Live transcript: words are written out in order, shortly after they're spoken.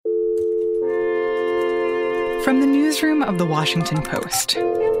From the newsroom of The Washington Post.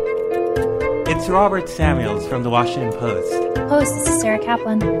 It's Robert Samuels from The Washington Post. Post, this is Sarah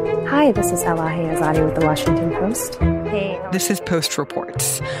Kaplan. Hi, this is Elahe Azadi with The Washington Post. Hey. This is Post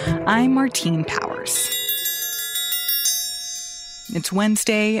Reports. I'm Martine Powers. It's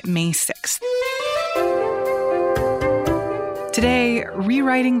Wednesday, May 6th. Today,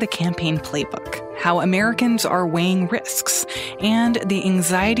 rewriting the campaign playbook, how Americans are weighing risks, and the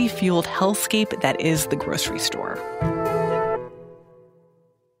anxiety-fueled hellscape that is the grocery store.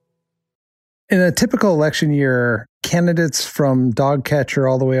 In a typical election year, candidates from dog catcher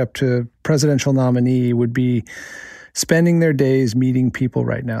all the way up to presidential nominee would be spending their days meeting people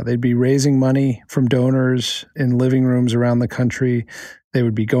right now. They'd be raising money from donors in living rooms around the country. They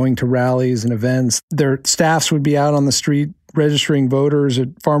would be going to rallies and events. Their staffs would be out on the street registering voters at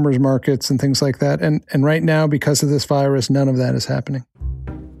farmers markets and things like that. And right now, because of this virus, none of that is happening.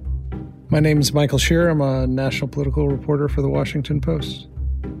 My name is Michael Shear. I'm a national political reporter for The Washington Post.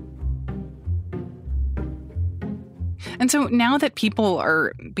 And so now that people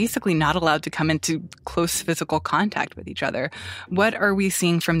are basically not allowed to come into close physical contact with each other, what are we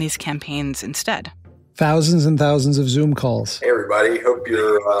seeing from these campaigns instead? Thousands and thousands of Zoom calls. Hey, everybody. Hope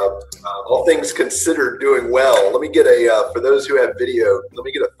you're, all things considered, doing well. Let me get for those who have video, let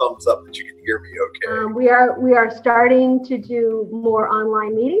me get a thumbs up that you can hear me okay. We are starting to do more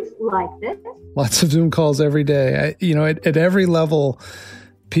online meetings like this. Lots of Zoom calls every day. At every level,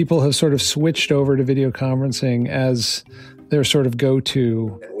 people have sort of switched over to video conferencing as their sort of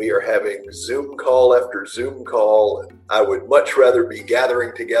go-to. And we are having Zoom call after Zoom call. I would much rather be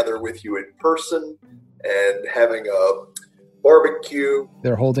gathering together with you in person and having a barbecue.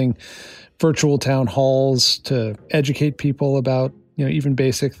 They're holding virtual town halls to educate people about, even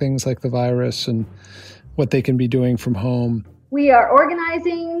basic things like the virus and what they can be doing from home. We are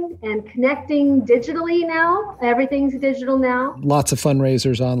organizing and connecting digitally now. Everything's digital now. Lots of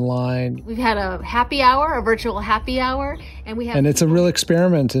fundraisers online. We've had a happy hour, a virtual happy hour, and it's a real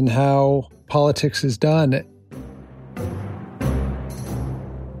experiment in how politics is done.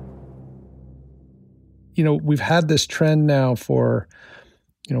 We've had this trend now for,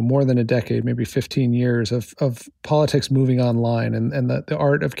 more than a decade, maybe 15 years of politics moving online and the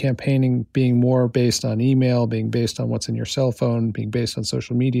art of campaigning being more based on email, being based on what's in your cell phone, being based on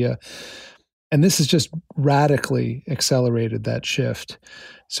social media. And this has just radically accelerated that shift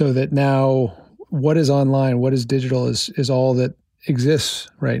so that now what is online, what is digital is all that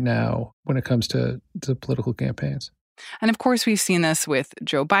exists right now when it comes to political campaigns. And of course, we've seen this with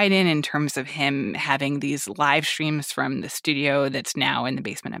Joe Biden in terms of him having these live streams from the studio that's now in the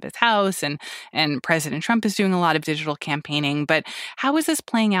basement of his house. And President Trump is doing a lot of digital campaigning. But how is this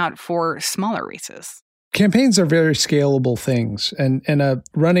playing out for smaller races? Campaigns are very scalable things. And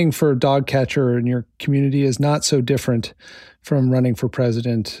running for dog catcher in your community is not so different from running for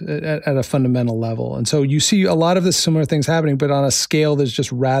president at a fundamental level. And so you see a lot of the similar things happening, but on a scale that's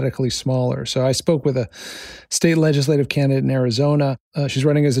just radically smaller. So I spoke with a state legislative candidate in Arizona. She's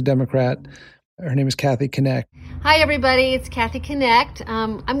running as a Democrat. Her name is Kathy Kinect. Hi, everybody. It's Kathy Kinect.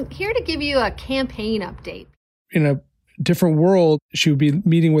 I'm here to give you a campaign update. In a different world, she would be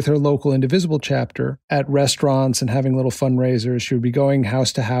meeting with her local Indivisible chapter at restaurants and having little fundraisers. She would be going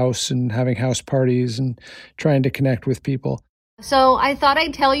house to house and having house parties and trying to connect with people. So I thought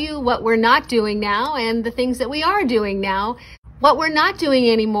I'd tell you what we're not doing now and the things that we are doing now. What we're not doing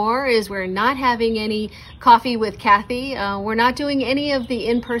anymore is we're not having any coffee with Kathy. We're not doing any of the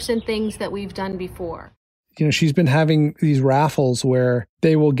in-person things that we've done before. She's been having these raffles where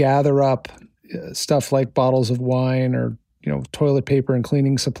they will gather up stuff like bottles of wine or, toilet paper and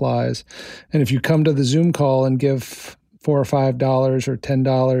cleaning supplies. And if you come to the Zoom call and give $4 or $5 or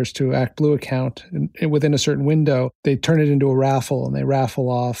 $10 to ActBlue account and within a certain window, they turn it into a raffle and they raffle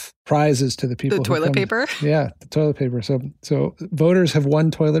off prizes to the people. The toilet paper? Yeah, the toilet paper. So voters have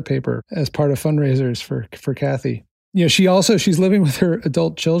won toilet paper as part of fundraisers for Kathy. She's living with her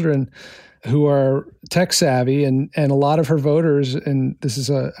adult children who are tech savvy, and a lot of her voters, and this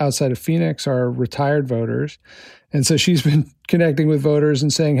is outside of Phoenix, are retired voters. And so she's been connecting with voters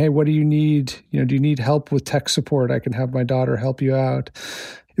and saying, hey, what do you need? Do you need help with tech support? I can have my daughter help you out.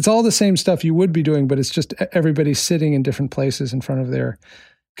 It's all the same stuff you would be doing, but it's just everybody's sitting in different places in front of their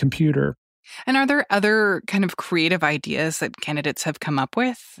computer. And are there other kind of creative ideas that candidates have come up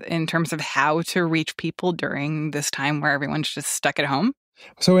with in terms of how to reach people during this time where everyone's just stuck at home?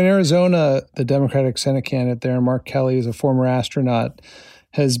 So in Arizona, the Democratic Senate candidate there, Mark Kelly, is a former astronaut,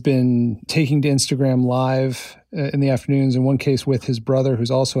 has been taking to Instagram Live in the afternoons, in one case with his brother, who's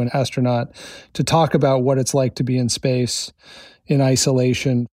also an astronaut, to talk about what it's like to be in space in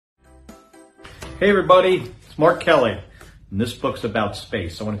isolation. Hey everybody, It's Mark Kelly, and this book's about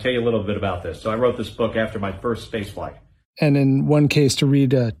space. I want to tell you a little bit about this. So I wrote this book after my first space flight. And in one case, to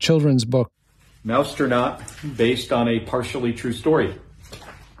read a children's book. Mousetronaut, based on a partially true story.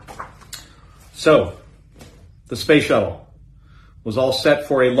 So, the space shuttle was all set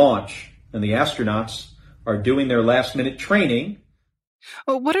for a launch, and the astronauts are doing their last-minute training.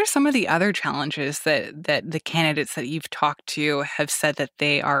 Well, what are some of the other challenges that the candidates that you've talked to have said that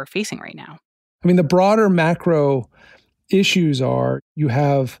they are facing right now? I mean, the broader macro issues are you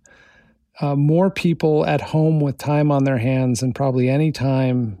have more people at home with time on their hands than probably any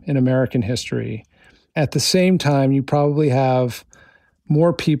time in American history. At the same time, you probably have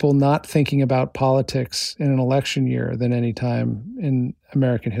more people not thinking about politics in an election year than any time in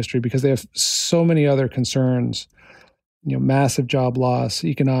American history because they have so many other concerns, massive job loss,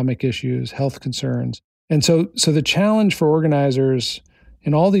 economic issues, health concerns. And so the challenge for organizers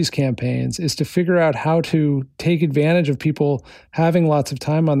in all these campaigns is to figure out how to take advantage of people having lots of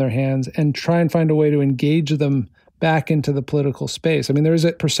time on their hands and try and find a way to engage them back into the political space. I mean, there is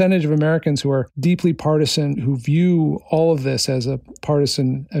a percentage of Americans who are deeply partisan, who view all of this as a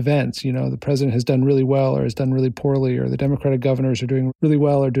partisan event. The president has done really well or has done really poorly, or the Democratic governors are doing really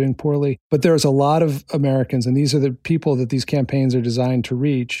well or doing poorly. But there's a lot of Americans, and these are the people that these campaigns are designed to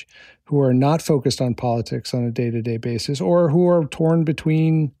reach, who are not focused on politics on a day-to-day basis, or who are torn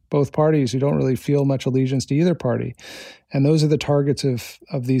between both parties, who don't really feel much allegiance to either party. And those are the targets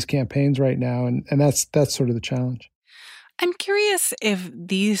of these campaigns right now, and that's sort of the challenge. I'm curious if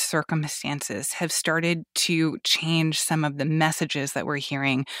these circumstances have started to change some of the messages that we're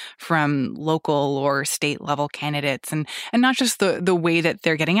hearing from local or state level candidates, and not just the way that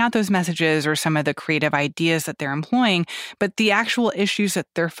they're getting out those messages or some of the creative ideas that they're employing, but the actual issues that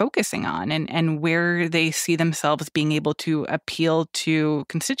they're focusing on and where they see themselves being able to appeal to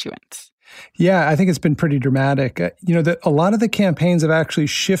constituents. Yeah, I think it's been pretty dramatic. A lot of the campaigns have actually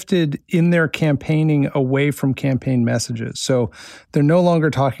shifted in their campaigning away from campaign messages. So they're no longer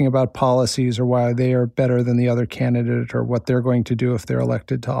talking about policies or why they are better than the other candidate or what they're going to do if they're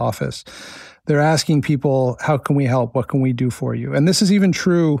elected to office. They're asking people, how can we help? What can we do for you? And this is even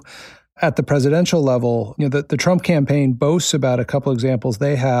true at the presidential level. The Trump campaign boasts about a couple examples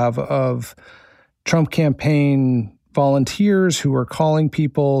they have of Trump campaign volunteers who are calling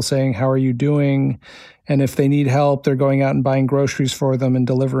people saying, how are you doing? And if they need help, they're going out and buying groceries for them and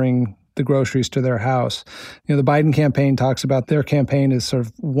delivering the groceries to their house. The Biden campaign talks about their campaign is sort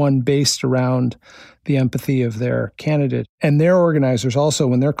of one based around the empathy of their candidate. And their organizers also,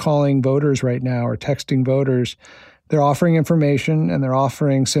 when they're calling voters right now or texting voters, they're offering information and they're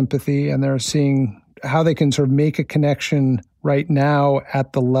offering sympathy and they're seeing how they can sort of make a connection right now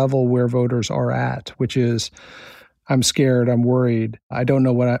at the level where voters are at, which is, I'm scared, I'm worried, I don't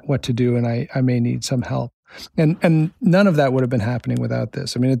know what to do, and I may need some help. And none of that would have been happening without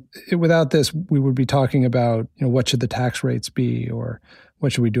this. I mean, without this, we would be talking about, what should the tax rates be, or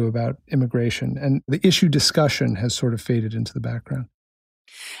what should we do about immigration? And the issue discussion has sort of faded into the background.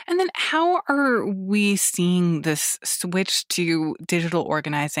 And then how are we seeing this switch to digital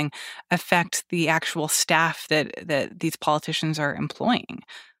organizing affect the actual staff that these politicians are employing?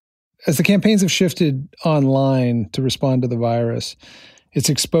 As the campaigns have shifted online to respond to the virus, it's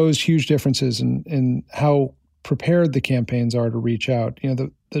exposed huge differences in how prepared the campaigns are to reach out.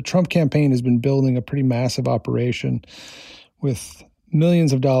 The Trump campaign has been building a pretty massive operation with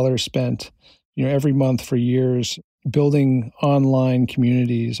millions of dollars spent, every month for years, building online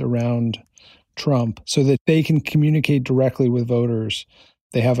communities around Trump so that they can communicate directly with voters.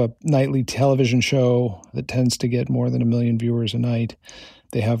 They have a nightly television show that tends to get more than 1 million viewers a night.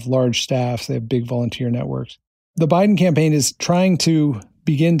 They have large staffs. They have big volunteer networks. The Biden campaign is trying to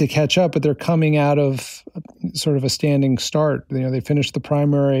begin to catch up, but they're coming out of sort of a standing start. They finished the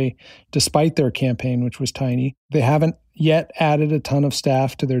primary despite their campaign, which was tiny. They haven't yet added a ton of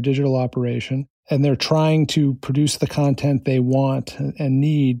staff to their digital operation, and they're trying to produce the content they want and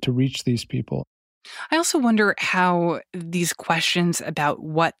need to reach these people. I also wonder how these questions about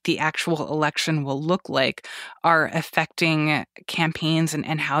what the actual election will look like are affecting campaigns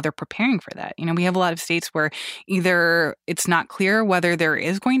and how they're preparing for that. We have a lot of states where either it's not clear whether there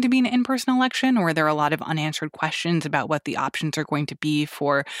is going to be an in-person election, or there are a lot of unanswered questions about what the options are going to be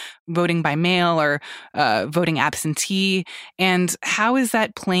for voting by mail or voting absentee. And how is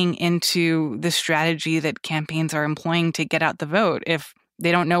that playing into the strategy that campaigns are employing to get out the vote if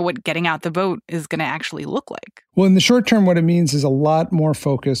they don't know what getting out the vote is going to actually look like? Well, in the short term, what it means is a lot more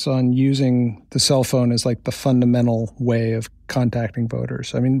focus on using the cell phone as like the fundamental way of contacting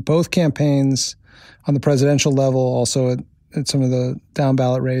voters. I mean, both campaigns on the presidential level, also at some of the down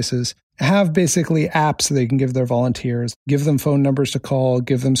ballot races, have basically apps they can give their volunteers, give them phone numbers to call,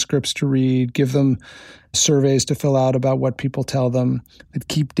 give them scripts to read, give them surveys to fill out about what people tell them, that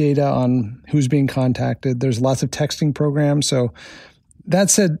keep data on who's being contacted. There's lots of texting programs. So that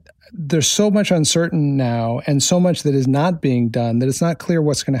said, there's so much uncertain now and so much that is not being done that it's not clear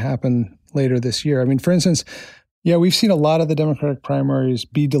what's going to happen later this year. I mean, for instance, we've seen a lot of the Democratic primaries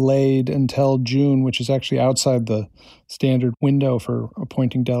be delayed until June, which is actually outside the standard window for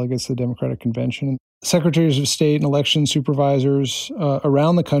appointing delegates to the Democratic Convention. Secretaries of state and election supervisors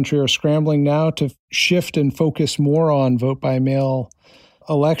around the country are scrambling now to shift and focus more on vote-by-mail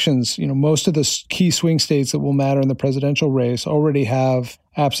elections. Most of the key swing states that will matter in the presidential race already have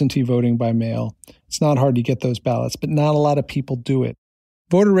absentee voting by mail. It's not hard to get those ballots, but not a lot of people do it.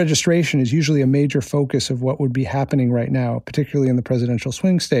 Voter registration is usually a major focus of what would be happening right now, particularly in the presidential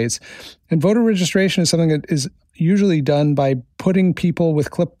swing states. And voter registration is something that is usually done by putting people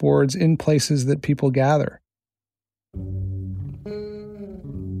with clipboards in places that people gather.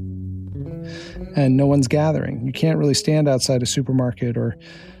 And no one's gathering. You can't really stand outside a supermarket or,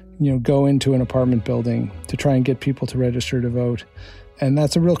 go into an apartment building to try and get people to register to vote. And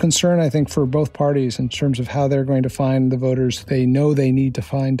that's a real concern, I think, for both parties in terms of how they're going to find the voters they know they need to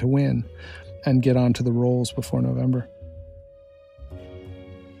find to win and get onto the rolls before November.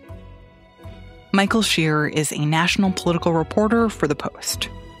 Michael Shear is a national political reporter for The Post.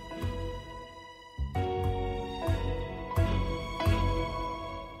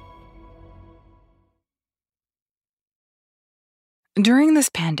 During this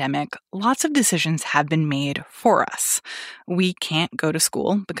pandemic, lots of decisions have been made for us. We can't go to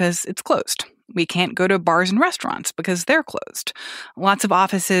school because it's closed. We can't go to bars and restaurants because they're closed. Lots of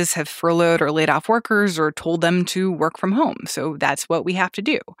offices have furloughed or laid off workers or told them to work from home, so that's what we have to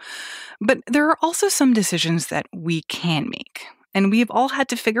do. But there are also some decisions that we can make, and we've all had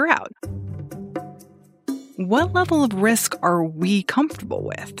to figure out. What level of risk are we comfortable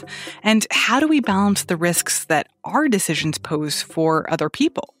with? And how do we balance the risks that our decisions pose for other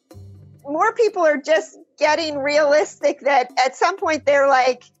people? More people are just getting realistic that at some point they're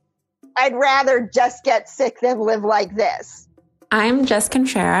like, I'd rather just get sick than live like this. I'm Jess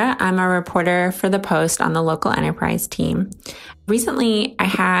Conchera. I'm a reporter for The Post on the local enterprise team. Recently, I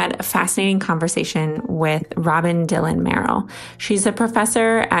had a fascinating conversation with Robin Dillon Merrill. She's a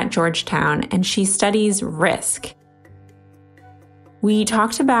professor at Georgetown, and she studies risk. We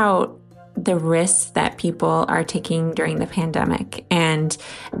talked about the risks that people are taking during the pandemic and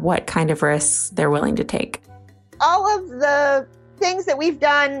what kind of risks they're willing to take. All of the things that we've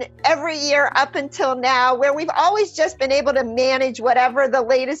done every year up until now, where we've always just been able to manage whatever the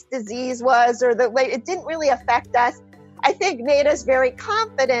latest disease was or it didn't really affect us, I think made us very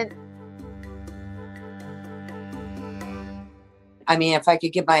confident. I mean, if I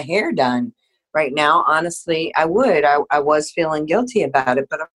could get my hair done right now, honestly, I would. I was feeling guilty about it,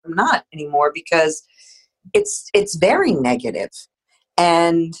 but I'm not anymore because it's very negative.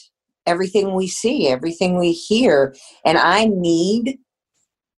 And everything we see, everything we hear, and I need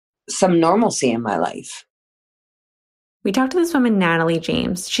some normalcy in my life. We talked to this woman, Natalie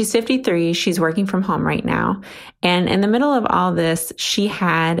James. She's 53. She's working from home right now. And in the middle of all this, she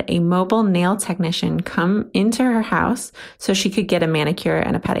had a mobile nail technician come into her house so she could get a manicure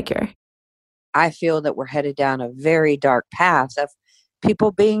and a pedicure. I feel that we're headed down a very dark path of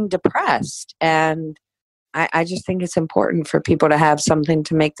people being depressed, and I just think it's important for people to have something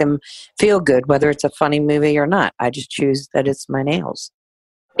to make them feel good, whether it's a funny movie or not. I just choose that it's my nails.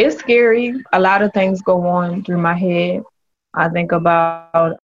 It's scary. A lot of things go on through my head. I think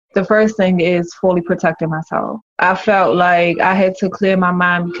about the first thing is fully protecting myself. I felt like I had to clear my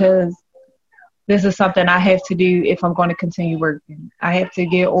mind because this is something I have to do if I'm going to continue working. I have to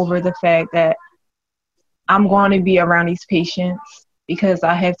get over the fact that I'm going to be around these patients because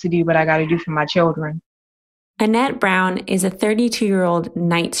I have to do what I got to do for my children. Annette Brown is a 32-year-old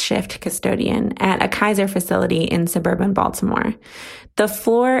night shift custodian at a Kaiser facility in suburban Baltimore. The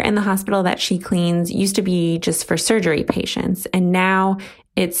floor in the hospital that she cleans used to be just for surgery patients, and now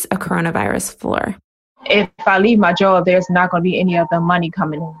it's a coronavirus floor. If I leave my job, there's not going to be any other money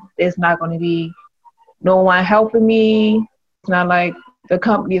coming in. There's not going to be no one helping me. It's not like the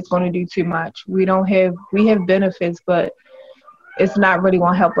company is going to do too much. We have benefits, but it's not really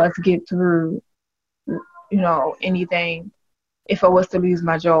going to help us get through anything if I was to lose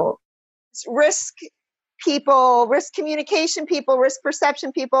my job. Risk people, risk communication people, risk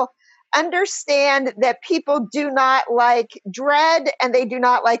perception people understand that people do not like dread and they do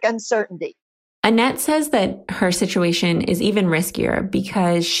not like uncertainty. Annette says that her situation is even riskier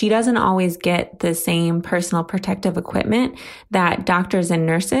because she doesn't always get the same personal protective equipment that doctors and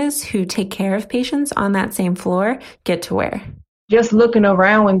nurses who take care of patients on that same floor get to wear. Just looking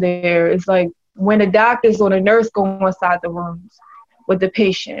around in there, it's like when the doctors or the nurse go inside the rooms with the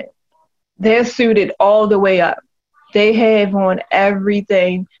patient, they're suited all the way up. They have on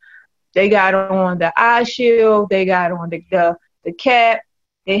everything. They got on the eye shield, they got on the cap,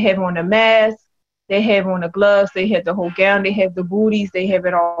 they have on the mask, they have on the gloves, they have the whole gown, they have the booties, they have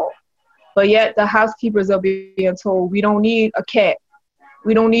it all. But yet the housekeepers are being told, we don't need a cap,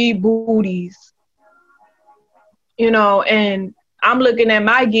 we don't need booties. And I'm looking at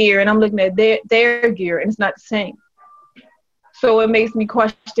my gear and I'm looking at their gear, and it's not the same. So it makes me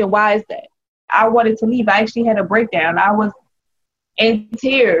question, why is that? I wanted to leave. I actually had a breakdown. I was in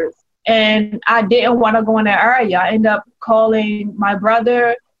tears and I didn't want to go in that area. I ended up calling my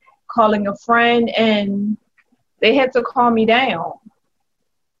brother, calling a friend, and they had to calm me down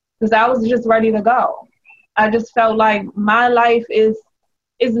because I was just ready to go. I just felt like my life is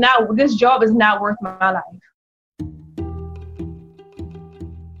not, this job is not worth my life.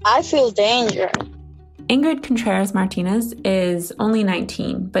 I feel danger. Ingrid Contreras Martinez is only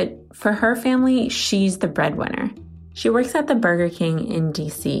 19, but for her family, she's the breadwinner. She works at the Burger King in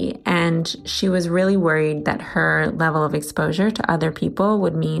DC, and she was really worried that her level of exposure to other people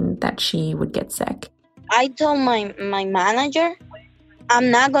would mean that she would get sick. I told my manager, I'm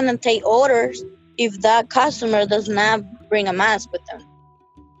not going to take orders if that customer does not bring a mask with them.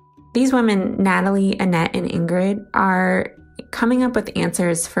 These women, Natalie, Annette, and Ingrid, are coming up with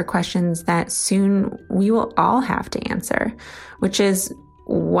answers for questions that soon we will all have to answer, which is,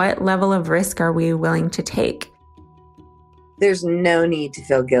 what level of risk are we willing to take? There's no need to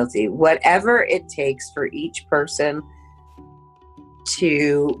feel guilty. Whatever it takes for each person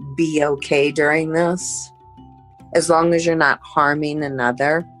to be okay during this, as long as you're not harming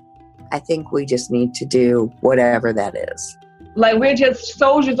another, I think we just need to do whatever that is. Like, we're just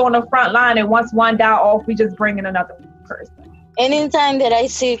soldiers on the front line, and once one die off, we just bring in another person. Anytime that I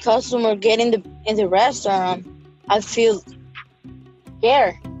see a customer get in the restaurant, I feel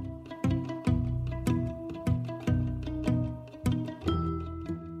scared.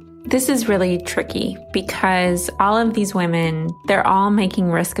 This is really tricky because all of these women, they're all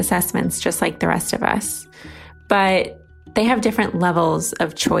making risk assessments just like the rest of us. But they have different levels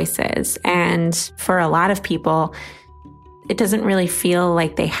of choices. And for a lot of people, it doesn't really feel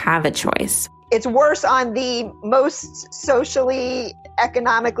like they have a choice. It's worse on the most socially,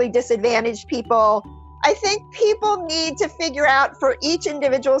 economically disadvantaged people. I think people need to figure out for each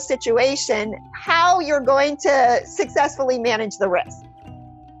individual situation how you're going to successfully manage the risk.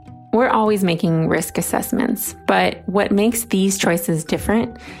 We're always making risk assessments, but what makes these choices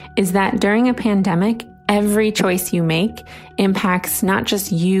different is that during a pandemic, every choice you make impacts not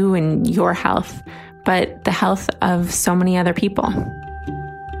just you and your health, but the health of so many other people.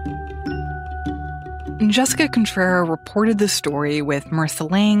 Jessica Contreras reported the story with Marissa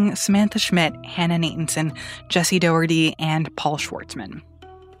Lang, Samantha Schmidt, Hannah Natanson, Jesse Doherty, and Paul Schwartzman.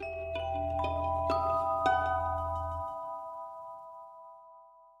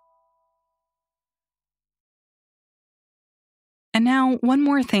 And now, one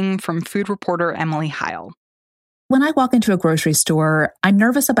more thing from food reporter Emily Heil. When I walk into a grocery store, I'm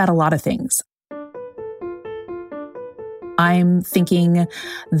nervous about a lot of things. I'm thinking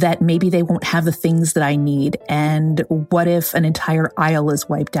that maybe they won't have the things that I need. And what if an entire aisle is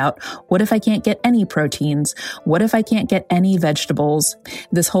wiped out? What if I can't get any proteins? What if I can't get any vegetables?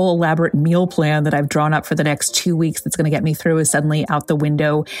 This whole elaborate meal plan that I've drawn up for the next 2 weeks that's going to get me through is suddenly out the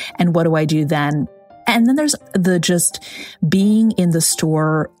window. And what do I do then? And then there's the just being in the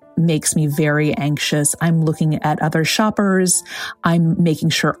store makes me very anxious. I'm looking at other shoppers. I'm making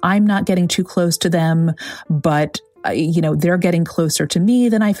sure I'm not getting too close to them, but they're getting closer to me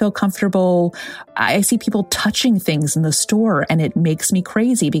than I feel comfortable. I see people touching things in the store and it makes me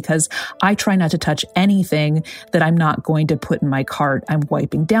crazy because I try not to touch anything that I'm not going to put in my cart. I'm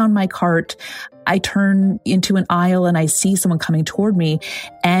wiping down my cart. I turn into an aisle and I see someone coming toward me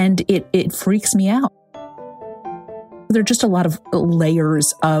and it freaks me out. There are just a lot of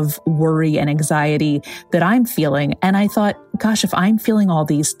layers of worry and anxiety that I'm feeling. And I thought, gosh, if I'm feeling all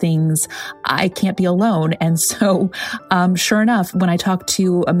these things, I can't be alone. And so, sure enough, when I talk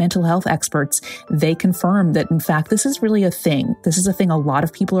to mental health experts, they confirm that, in fact, this is really a thing. This is a thing a lot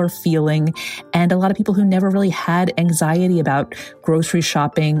of people are feeling. And a lot of people who never really had anxiety about grocery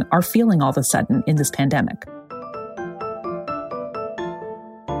shopping are feeling all of a sudden in this pandemic.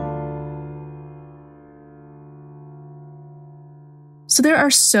 So there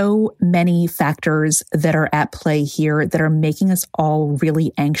are so many factors that are at play here that are making us all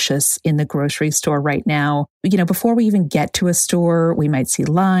really anxious in the grocery store right now. You know, before we even get to a store, we might see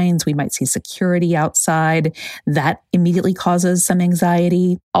lines, we might see security outside. That immediately causes some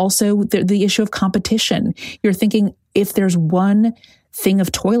anxiety. Also, the issue of competition. You're thinking, if there's one thing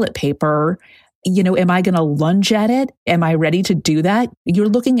of toilet paper, you know, am I going to lunge at it? Am I ready to do that? You're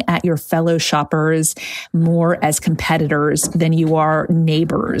looking at your fellow shoppers more as competitors than you are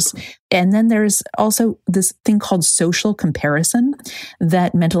neighbors. And then there's also this thing called social comparison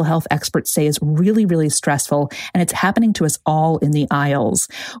that mental health experts say is really, really stressful. And it's happening to us all in the aisles.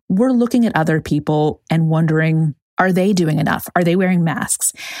 We're looking at other people and wondering, are they doing enough? Are they wearing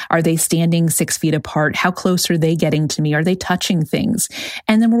masks? Are they standing 6 feet apart? How close are they getting to me? Are they touching things?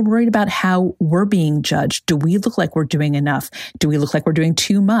 And then we're worried about how we're being judged. Do we look like we're doing enough? Do we look like we're doing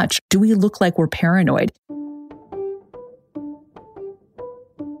too much? Do we look like we're paranoid?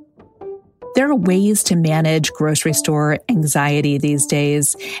 There are ways to manage grocery store anxiety these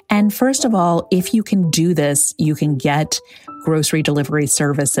days. And first of all, if you can do this, you can get grocery delivery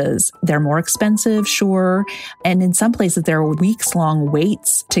services. They're more expensive, sure. And in some places, there are weeks-long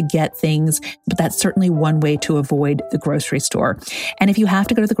waits to get things, but that's certainly one way to avoid the grocery store. And if you have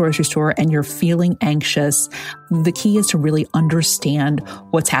to go to the grocery store and you're feeling anxious, the key is to really understand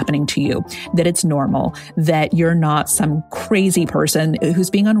what's happening to you, that it's normal, that you're not some crazy person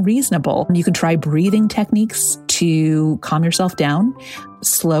who's being unreasonable. You can try breathing techniques to calm yourself down,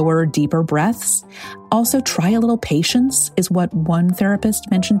 slower, deeper breaths. Also, try a little patience is what one therapist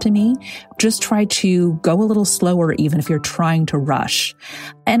mentioned to me. Just try to go a little slower, even if you're trying to rush.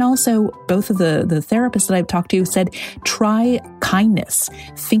 And also, both of the therapists that I've talked to said, try kindness,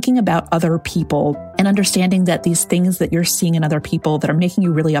 thinking about other people and understanding that these things that you're seeing in other people that are making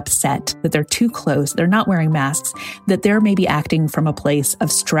you really upset, that they're too close, they're not wearing masks, that they're maybe acting from a place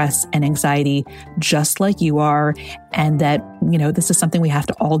of stress and anxiety, just like you are. And that, you know, this is something we have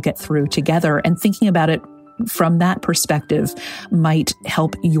to all get through together. And thinking about it from that perspective might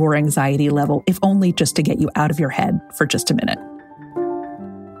help your anxiety level, if only just to get you out of your head for just a minute.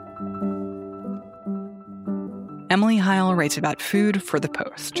 Emily Heil writes about food for The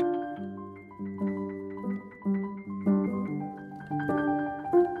Post.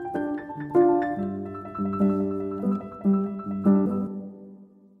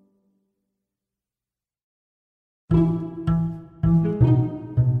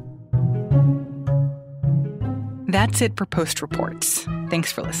 That's it for Post Reports.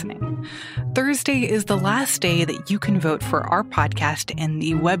 Thanks for listening. Thursday is the last day that you can vote for our podcast in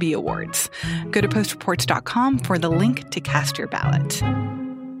the Webby Awards. Go to postreports.com for the link to cast your ballot.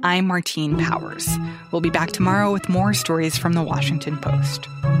 I'm Martine Powers. We'll be back tomorrow with more stories from the Washington Post.